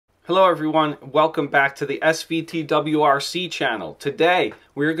Hello everyone, welcome back to the SVTWRC channel. Today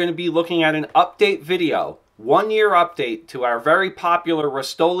we're going to be looking at an update video, 1 year update to our very popular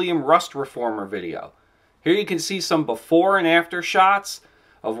Rustoleum rust reformer video. Here you can see some before and after shots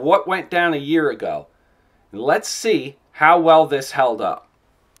of what went down a year ago. Let's see how well this held up.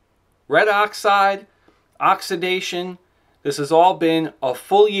 Red oxide, oxidation, this has all been a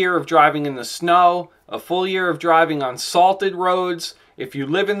full year of driving in the snow, a full year of driving on salted roads. If you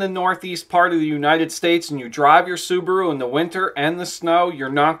live in the northeast part of the United States and you drive your Subaru in the winter and the snow, you're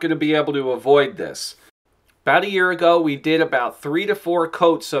not going to be able to avoid this. About a year ago, we did about 3 to 4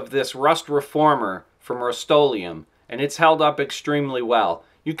 coats of this rust reformer from Rustoleum, and it's held up extremely well.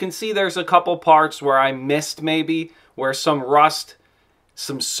 You can see there's a couple parts where I missed maybe, where some rust,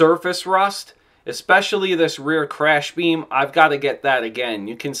 some surface rust, especially this rear crash beam, I've got to get that again.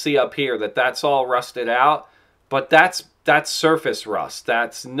 You can see up here that that's all rusted out, but that's surface rust.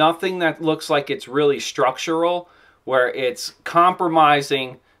 That's nothing that looks like it's really structural, where it's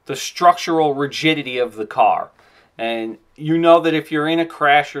compromising the structural rigidity of the car. And you know that if you're in a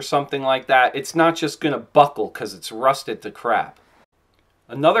crash or something like that, it's not just going to buckle because it's rusted to crap.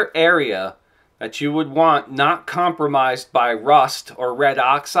 Another area that you would want not compromised by rust or red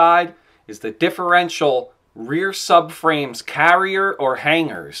oxide is the differential rear subframes carrier or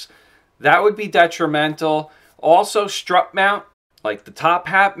hangers. That would be detrimental. Also, strut mount, like the top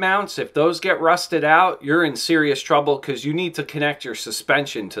hat mounts, if those get rusted out, you're in serious trouble because you need to connect your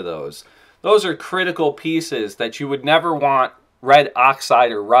suspension to those. Those are critical pieces that you would never want red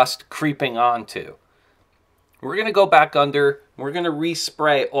oxide or rust creeping onto. We're going to go back under, we're going to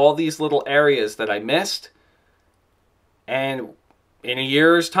respray all these little areas that I missed, and in a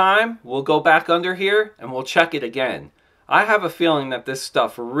year's time, we'll go back under here and we'll check it again. I have a feeling that this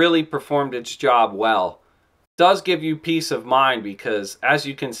stuff really performed its job well. It does give you peace of mind because, as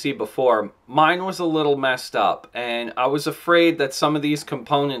you can see before, mine was a little messed up, and I was afraid that some of these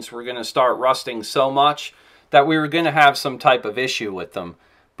components were going to start rusting so much that we were going to have some type of issue with them.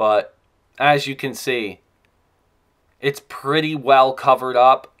 But as you can see, it's pretty well covered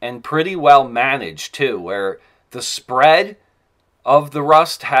up and pretty well managed too, where the spread of the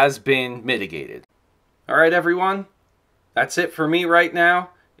rust has been mitigated. Alright everyone, that's it for me right now.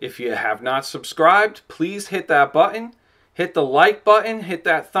 If you have not subscribed, please hit that button. Hit the like button, hit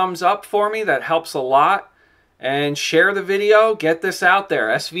that thumbs up for me, that helps a lot. And share the video, get this out there.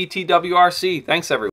 SVTWRC, thanks everyone.